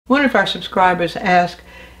One of our subscribers asked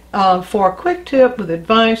for a quick tip with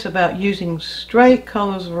advice about using straight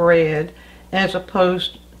colors of red as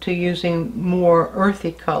opposed to using more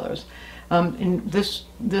earthy colors. And this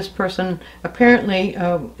person apparently,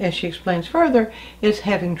 as she explains further, is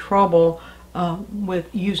having trouble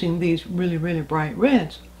with using these really, really bright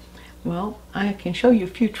reds. Well, I can show you a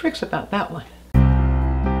few tricks about that one.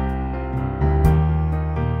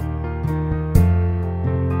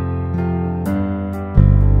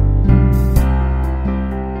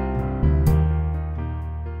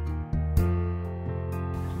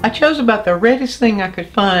 I chose about the reddest thing I could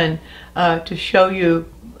find to show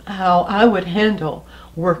you how I would handle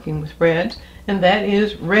working with reds, and that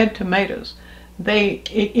is red tomatoes.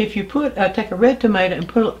 If you take a red tomato and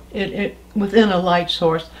put it within a light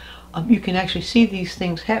source, you can actually see these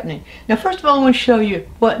things happening. Now, first of all, I want to show you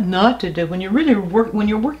what not to do when you're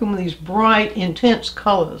working with these bright, intense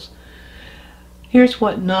colors. Here's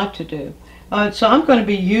what not to do. So I'm going to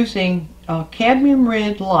be using cadmium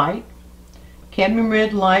red light. Cadmium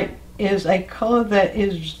red light is a color that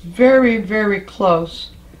is very, very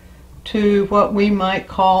close to what we might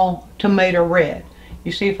call tomato red.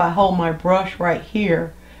 You see, if I hold my brush right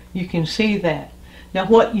here, you can see that. Now,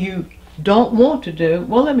 what you don't want to do,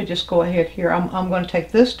 well, let me just go ahead here. I'm going to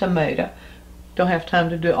take this tomato. Don't have time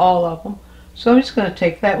to do all of them, so I'm just going to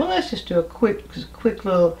take that. Well, let's just do a quick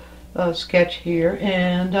little sketch here,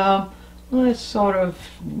 and let's sort of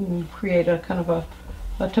create a kind of a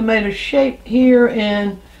tomato shape here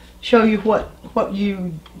and show you what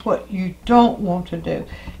you don't want to do.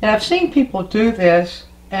 And I've seen people do this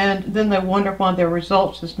and then they wonder why their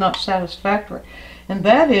results is not satisfactory, and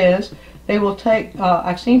that is they will take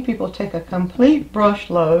I've seen people take a complete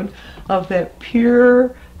brush load of that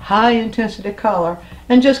pure high intensity color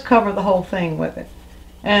and just cover the whole thing with it,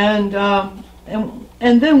 and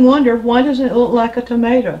then wonder, why doesn't it look like a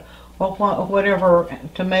tomato, or whatever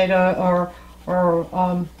tomato,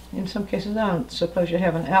 or in some cases, I don't suppose you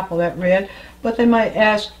have an apple that red, but they might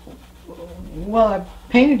ask, well, I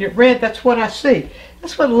painted it red, that's what I see.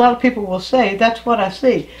 That's what a lot of people will say, that's what I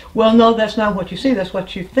see. Well, no, that's not what you see, that's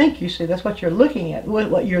what you think you see, that's what you're looking at,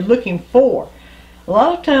 what you're looking for. A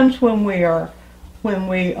lot of times when we're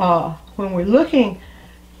looking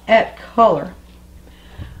at color,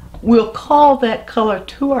 we'll call that color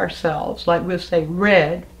to ourselves, like we'll say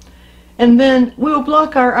red, and then we'll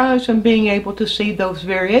block our eyes from being able to see those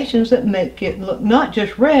variations that make it look not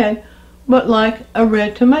just red, but like a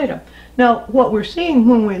red tomato. Now, what we're seeing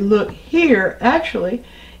when we look here, actually,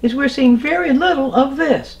 is we're seeing very little of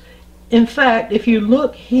this. In fact, if you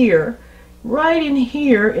look here, right in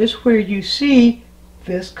here is where you see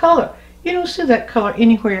this color. You don't see that color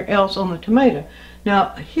anywhere else on the tomato. Now,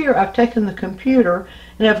 here I've taken the computer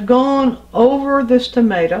and I've gone over this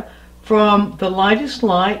tomato from the lightest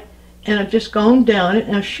light, and I've just gone down it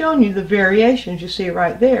and I've shown you the variations you see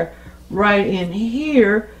right there. Right in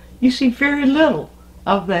here, you see very little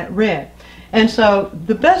of that red. And so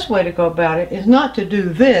the best way to go about it is not to do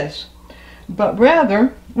this, but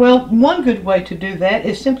rather, well, one good way to do that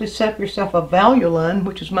is simply set yourself a value line,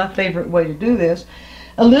 which is my favorite way to do this.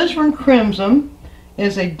 Alizarin crimson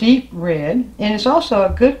is a deep red, and it's also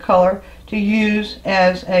a good color to use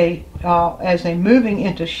as a moving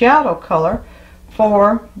into shadow color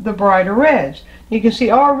for the brighter reds. You can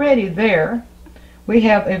see already there we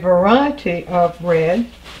have a variety of red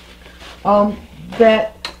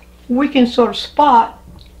that we can sort of spot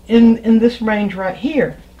in this range right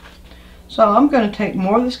here. So I'm going to take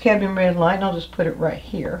more of this cadmium red light and I'll just put it right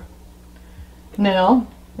here. Now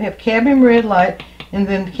we have cadmium red light and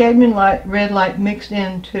then cadmium red light mixed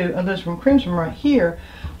into alizarin crimson right here,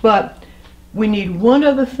 but we need one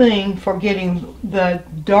other thing for getting the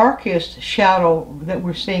darkest shadow that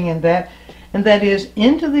we're seeing in that, and that is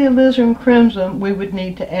into the alizarin crimson we would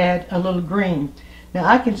need to add a little green. Now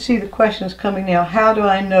I can see the questions coming now, how do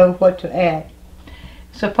I know what to add?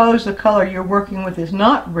 Suppose the color you're working with is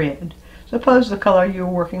not red. Suppose the color you're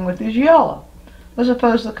working with is yellow. Or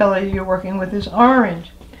suppose the color you're working with is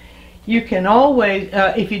orange. You can always,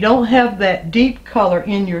 if you don't have that deep color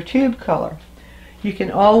in your tube color, you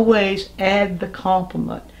can always add the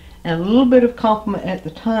complement. And a little bit of complement at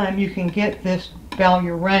the time, you can get this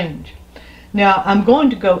value range. Now I'm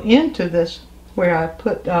going to go into this where I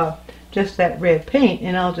put just that red paint,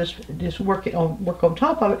 and I'll just work on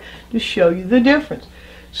top of it to show you the difference.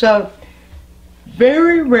 So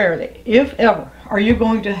very rarely, if ever, are you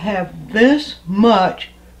going to have this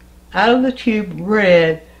much out of the tube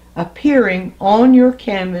red appearing on your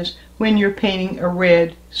canvas when you're painting a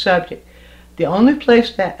red subject. The only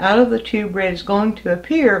place that out of the tube red is going to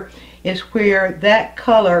appear is where that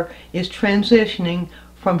color is transitioning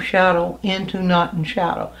from shadow into not in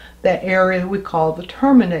shadow. That area we call the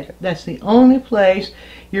terminator. That's the only place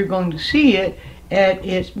you're going to see it at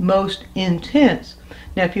its most intense.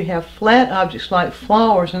 Now if you have flat objects like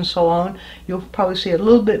flowers and so on, you'll probably see a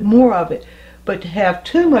little bit more of it. But to have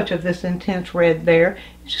too much of this intense red there,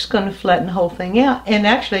 it's just going to flatten the whole thing out, and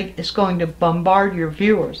actually it's going to bombard your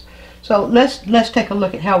viewers. So let's take a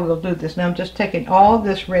look at how we'll do this. Now I'm just taking all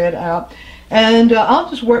this red out, and I'll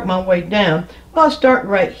just work my way down. Well, I'll start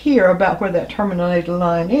right here about where that terminator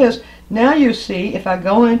line is. Now you see if I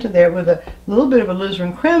go into there with a little bit of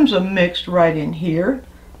alizarin crimson mixed right in here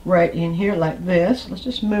like this. Let's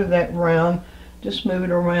just move that around, just move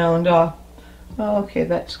it around. Okay,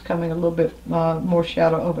 that's coming a little bit more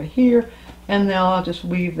shadow over here, and now I'll just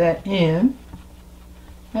weave that in,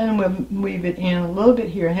 and we'll weave it in a little bit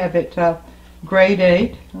here and have it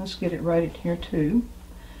gradate. Let's get it right in here too.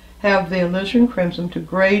 Have the alizarin crimson to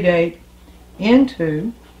gradate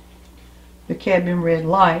into the cadmium red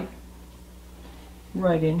light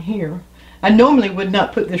right in here. I normally would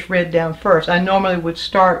not put this red down first. I normally would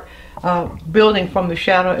start building from the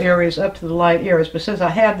shadow areas up to the light areas, but since I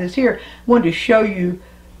have this here, I wanted to show you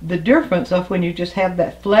the difference of when you just have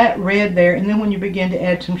that flat red there and then when you begin to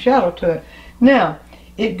add some shadow to it. Now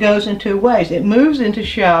it goes in two ways. It moves into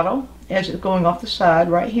shadow as it's going off the side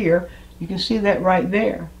right here. You can see that right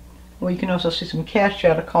there. Well, you can also see some cast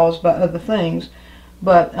shadow caused by other things,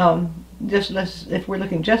 but if we're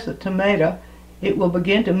looking just at tomato, it will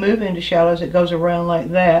begin to move into shadow as it goes around like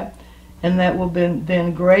that, and that will then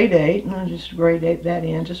gradate, and I'll just gradate that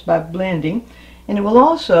in just by blending, and it will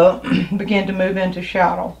also begin to move into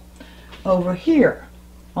shadow over here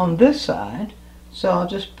on this side. So I'll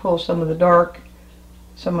just pull some of the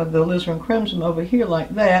alizarin crimson over here like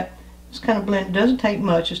that. It's kind of blend. It doesn't take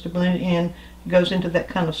much just to blend it in. It goes into that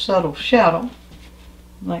kind of subtle shadow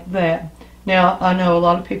like that. Now I know a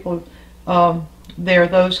lot of people, there are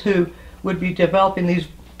those who would be developing these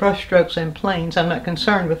brush strokes in planes. I'm not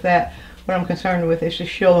concerned with that. What I'm concerned with is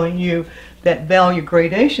just showing you that value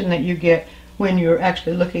gradation that you get when you're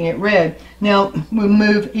actually looking at red. Now we'll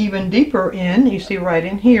move even deeper in. You see right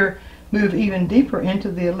in here, move even deeper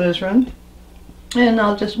into the alizarin. And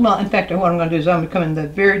I'll just, well, in fact, what I'm going to do is I'm going to come in the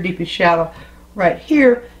very deepest shadow right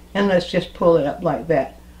here, and let's just pull it up like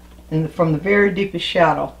that. And from the very deepest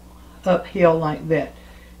shadow uphill like that.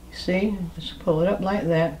 You see? Just pull it up like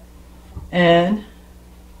that. And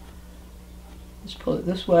let's pull it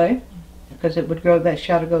this way because it would go, that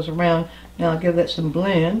shadow goes around. Now I'll give that some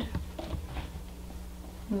blend.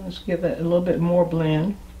 Let's give that a little bit more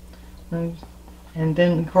blend. And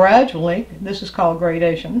then gradually, this is called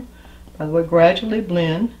gradation, by the way, gradually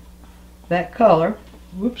blend that color.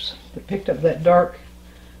 Whoops, it picked up that dark,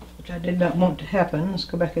 which I did not want to happen. Let's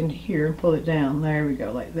go back into here and pull it down. There we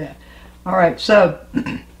go, like that. Alright, so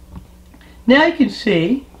now you can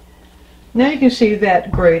see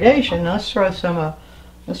that gradation. Now let's throw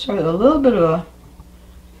a little bit of a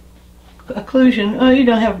occlusion. Oh, you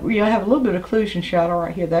have a little bit of occlusion shadow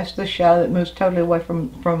right here. That's the shadow that moves totally away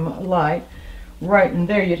from light. Right in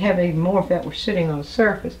there, you'd have even more if that were sitting on the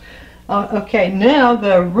surface. Okay, now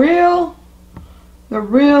the real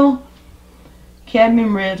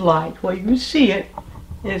cadmium red light. Well, you can see it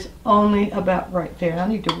is only about right there. I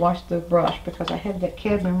need to wash the brush because I have that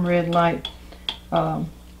cadmium red light. I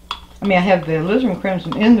have the alizarin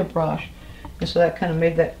crimson in the brush, and so that kind of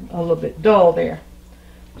made that a little bit dull there.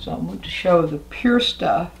 So I'm going to show the pure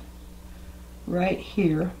stuff right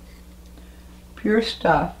here. Pure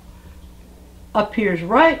stuff appears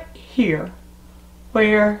right here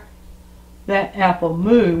where that apple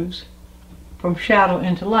moves from shadow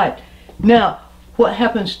into light. Now, what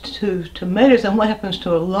happens to tomatoes and what happens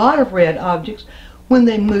to a lot of red objects when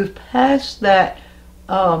they move past that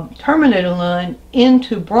terminator line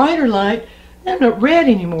into brighter light, they're not red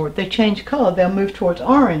anymore. They change color. They'll move towards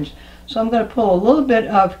orange. So I'm going to pull a little bit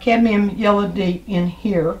of cadmium yellow deep in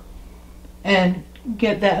here and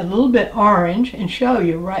get that a little bit orange and show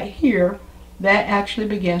you right here that actually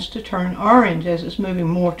begins to turn orange as it's moving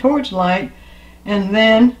more towards light. And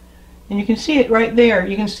then, and you can see it right there,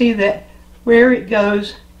 you can see that where it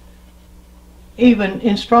goes even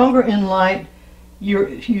in stronger in light,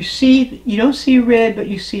 you don't see red, but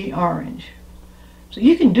you see orange. So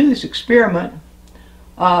you can do this experiment.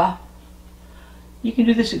 You can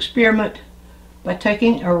do this experiment by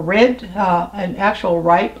taking a red, an actual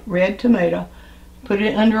ripe red tomato, put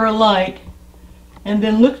it under a light, and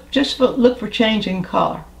then look for change in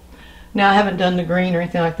color. Now I haven't done the green or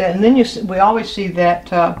anything like that. And then we always see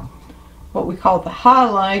that what we call the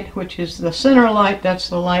highlight, which is the center light. That's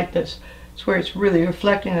the light that's where it's really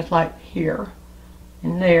reflecting. It's like here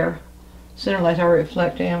and there. center lights are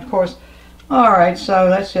reflecting. And of course, all right. So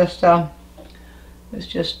let's just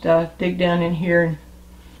dig down in here and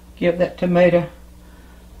give that tomato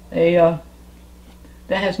a.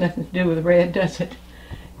 That has nothing to do with red, does it?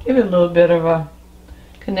 Give it a little bit of a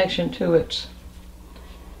connection to its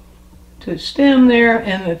stem there,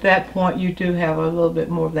 and at that point you do have a little bit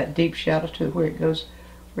more of that deep shadow to where it goes,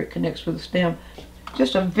 where it connects with the stem.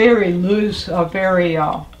 Just a very loose, a very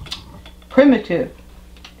primitive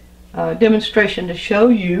demonstration to show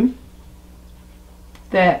you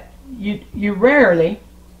that you rarely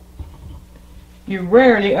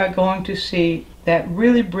are going to see that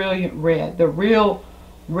really brilliant red, the real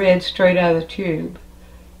red straight out of the tube.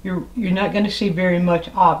 You're not going to see very much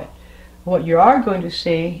of it. What you are going to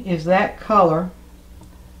see is that color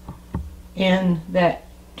in that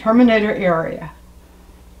terminator area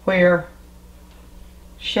where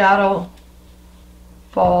shadow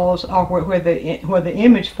falls, or where the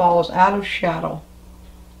image falls out of shadow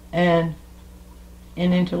and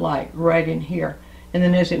into light, right in here. And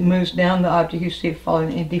then as it moves down the object, you see it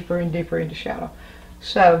falling in deeper and deeper into shadow.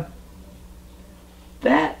 So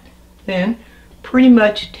that then pretty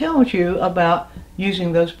much tells you about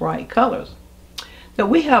using those bright colors. So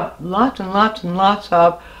we have lots and lots and lots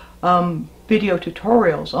of video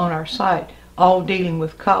tutorials on our site, all dealing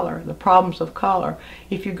with color, the problems of color.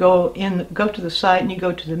 If you go to the site and you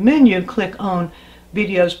go to the menu, click on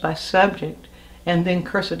videos by subject, and then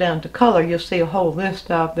cursor down to color, you'll see a whole list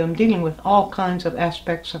of them dealing with all kinds of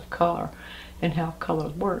aspects of color and how color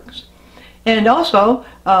works. And also,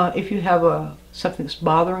 if you have something that's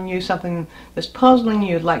bothering you, something that's puzzling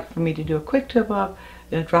you'd like for me to do a quick tip of,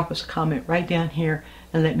 then drop us a comment right down here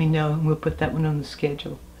and let me know, and we'll put that one on the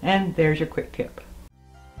schedule. And there's your quick tip.